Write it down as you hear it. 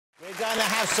Going to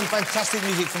have some fantastic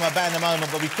music from our band in a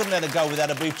moment, but we couldn't let it go without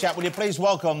a brief chat. Will you please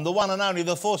welcome the one and only,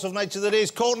 the force of nature that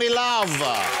is Courtney Love.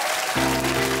 All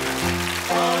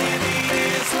you need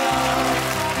is love.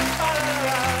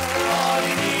 All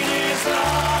you need is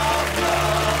love,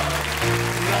 love.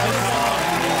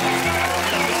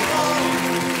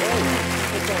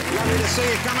 Lovely to see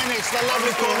you. Come in, it's the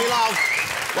lovely Courtney Love.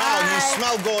 Wow, you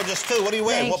smell gorgeous too. What are you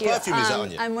wearing? Thank what perfume is that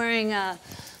on you? I'm wearing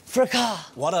fricka.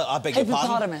 What a, I beg your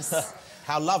pardon? Hippopotamus.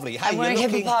 How lovely. Hey, I'm wearing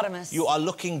hippopotamus. You are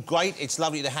looking great. It's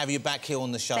lovely to have you back here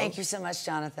on the show. Thank you so much,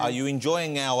 Jonathan. Are you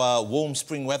enjoying our warm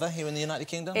spring weather here in the United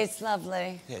Kingdom? It's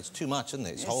lovely. Yeah, it's too much, isn't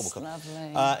it? It's horrible. It's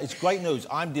lovely. It's great news.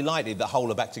 I'm delighted that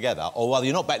Hull are back together. Or rather,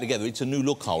 you're not back together. It's a new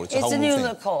look, Hull. It's a whole new thing. It's a new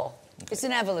look, Hull. Okay. It's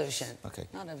an evolution. Okay.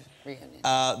 Not a reunion.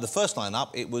 The first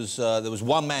line-up, it was there was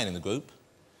one man in the group.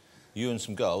 You and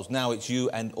some girls. Now it's you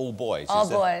and all boys. All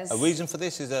boys. A reason for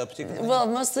this? Is there a particular thing? Well,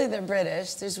 mostly they're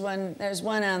British. There's one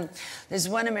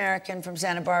American from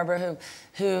Santa Barbara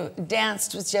who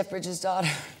danced with Jeff Bridges' daughter.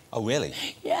 Oh, really?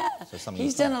 Yeah. So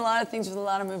he's done a lot of things with a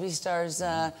lot of movie stars'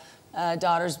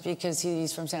 daughters because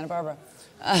he's from Santa Barbara.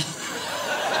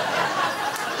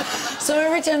 So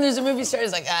every time there's a movie star,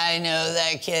 he's like, I know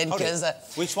that kid, because...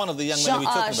 Which one of the young men are we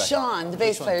talking about? Sean, the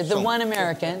bass player, the one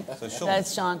American. So Sean.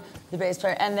 That's Sean, the bass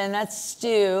player. And then that's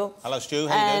Stu. Hello, Stu.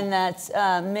 How you doing? And that's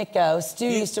Mikko. Stu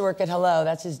used to work at Hello.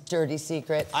 That's his dirty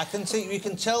secret. I can see, you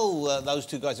can tell those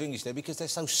two guys are English there because they're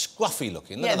so scruffy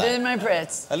looking. Look yeah, at that. they're my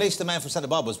Brits. At least the man from Santa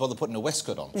Barbara was bothered putting a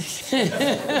waistcoat on.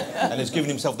 And has given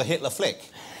himself the Hitler flick.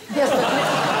 Yes,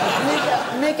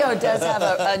 but Mikko does have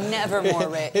a Nevermore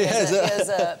rate. He has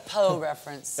a Poe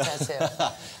reference tattoo.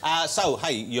 So,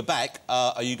 hey, you're back.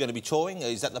 Are you going to be touring?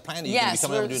 Is that the plan? Are you going to be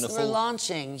coming over and doing a full... we're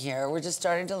launching here. We're just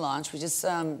starting to launch. We just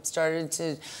started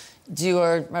to do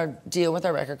our deal with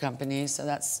our record company, so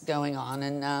that's going on,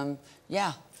 and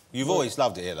yeah. You've always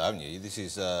loved it here, though, haven't you? This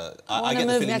is... I want to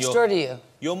move next door to you.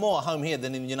 You're more at home here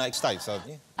than in the United States, aren't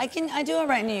you? I do all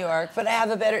right in New York, but I have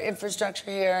a better infrastructure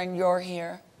here, and you're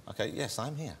here. OK, yes,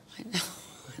 I'm here. I know,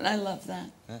 and I love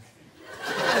that. Yeah.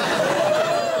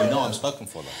 You know I'm spoken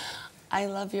for, though. I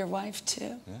love your wife,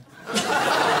 too. Yeah.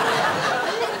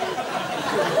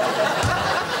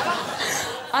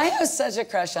 I have such a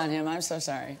crush on him. I'm so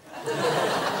sorry.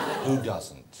 Who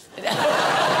doesn't? No,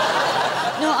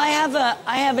 I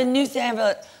have a new thing. I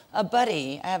have a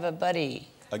buddy. I have a buddy.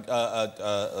 A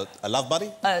love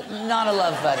buddy? Not a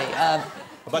love buddy.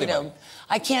 A buddy, you know, buddy.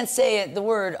 I can't say the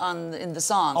word in the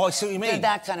song. Oh, I see what you mean. They're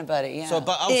that kind of buddy, yeah. So,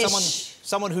 but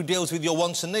someone who deals with your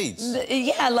wants and needs.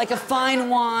 Yeah, like a fine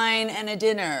wine and a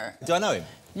dinner. Do I know him?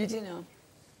 You do know.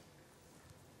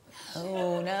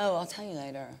 Oh no, I'll tell you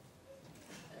later.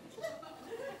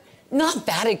 Not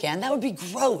that again. That would be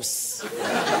gross.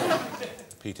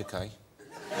 Peter Kay.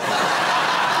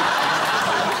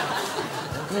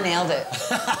 He nailed it.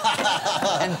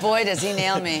 And boy, does he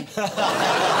nail me.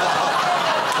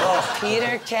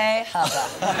 Peter K. Hubba.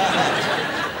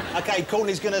 OK,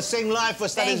 Courtney's going to sing live for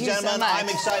us, ladies and gentlemen. So I'm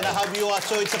excited. I hope you are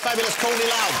too. It's a fabulous Courtney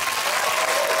Love.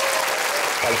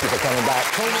 Thank you for coming back.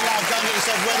 Courtney Love, go and get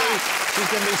yourself ready. She's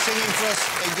going to be singing for us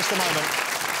in just a moment.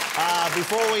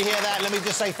 Before we hear that, let me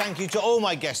just say thank you to all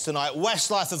my guests tonight.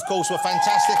 Westlife, of course, were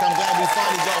fantastic. I'm glad we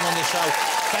finally got them on the show.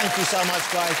 Thank you so much,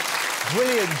 guys.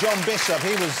 Brilliant John Bishop.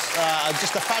 He was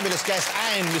just a fabulous guest.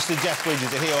 And Mr. Jeff Bridges,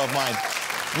 a hero of mine.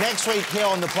 Next week here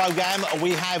on the programme,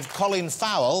 we have Colin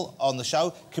Farrell on the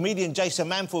show. Comedian Jason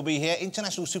Manford will be here.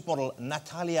 International supermodel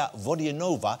Natalia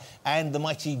Vodianova and the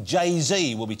mighty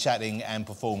Jay-Z will be chatting and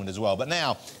performing as well. But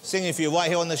now, singing for you right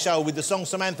here on the show with the song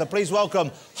Samantha, please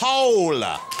welcome Hole.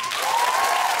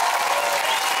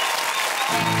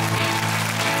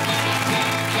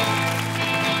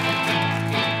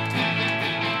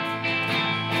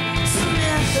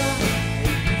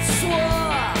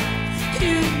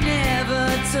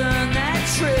 Turn that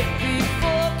trick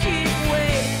before, keep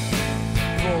waiting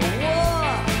for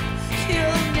war.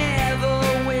 You'll never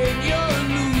win, you'll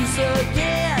lose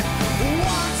again.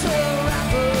 Want to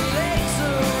wrap her legs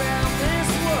around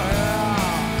this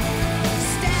world,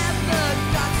 stab the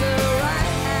doctor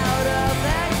right out of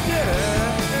that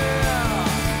girl.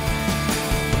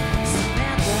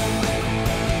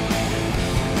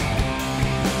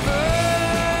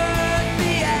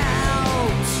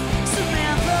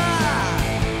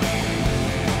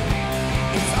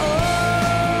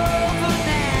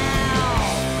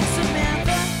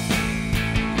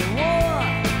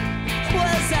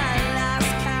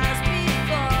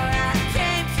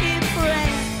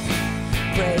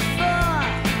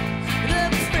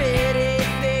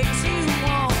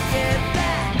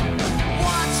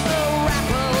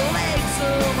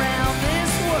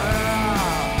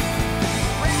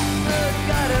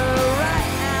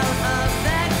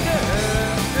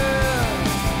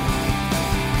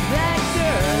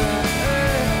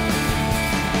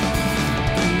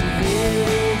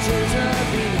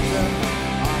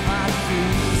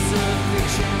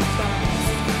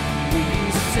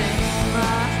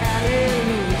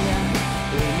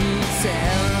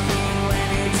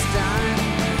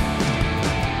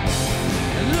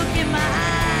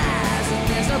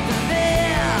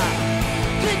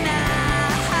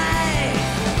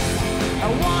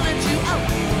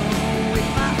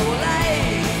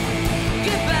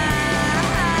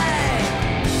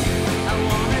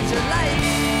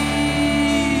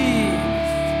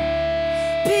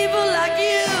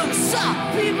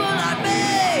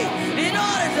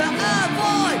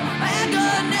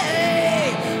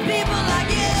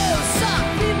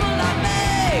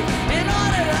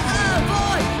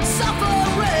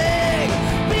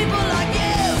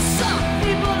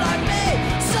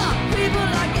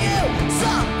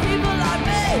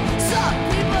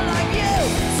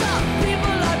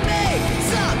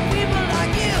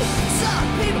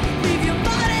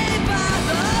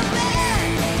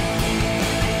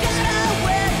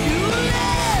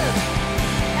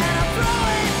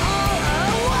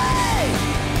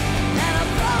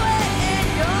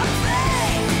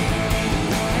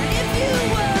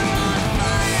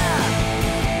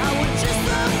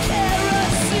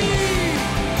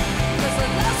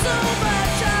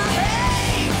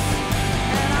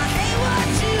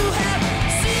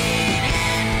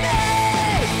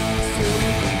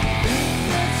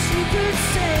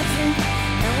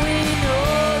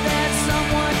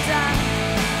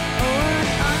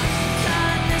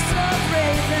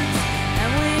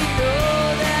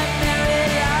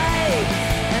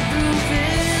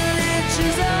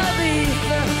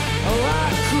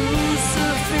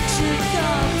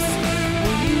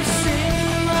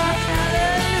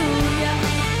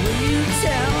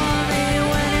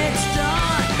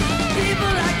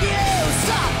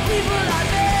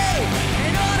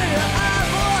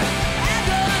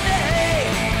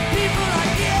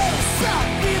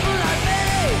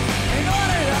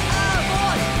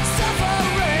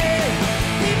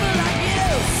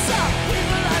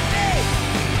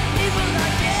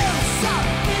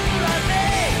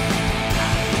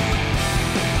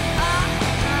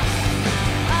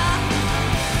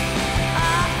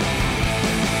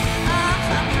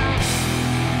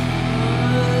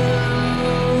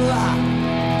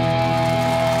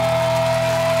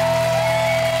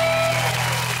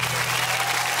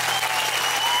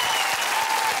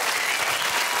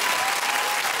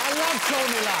 love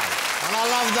Courtney Love. And I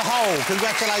love the Hole.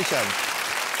 Congratulations.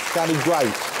 Sounded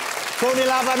great. Courtney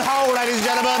Love and Hole, ladies and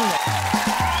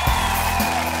gentlemen.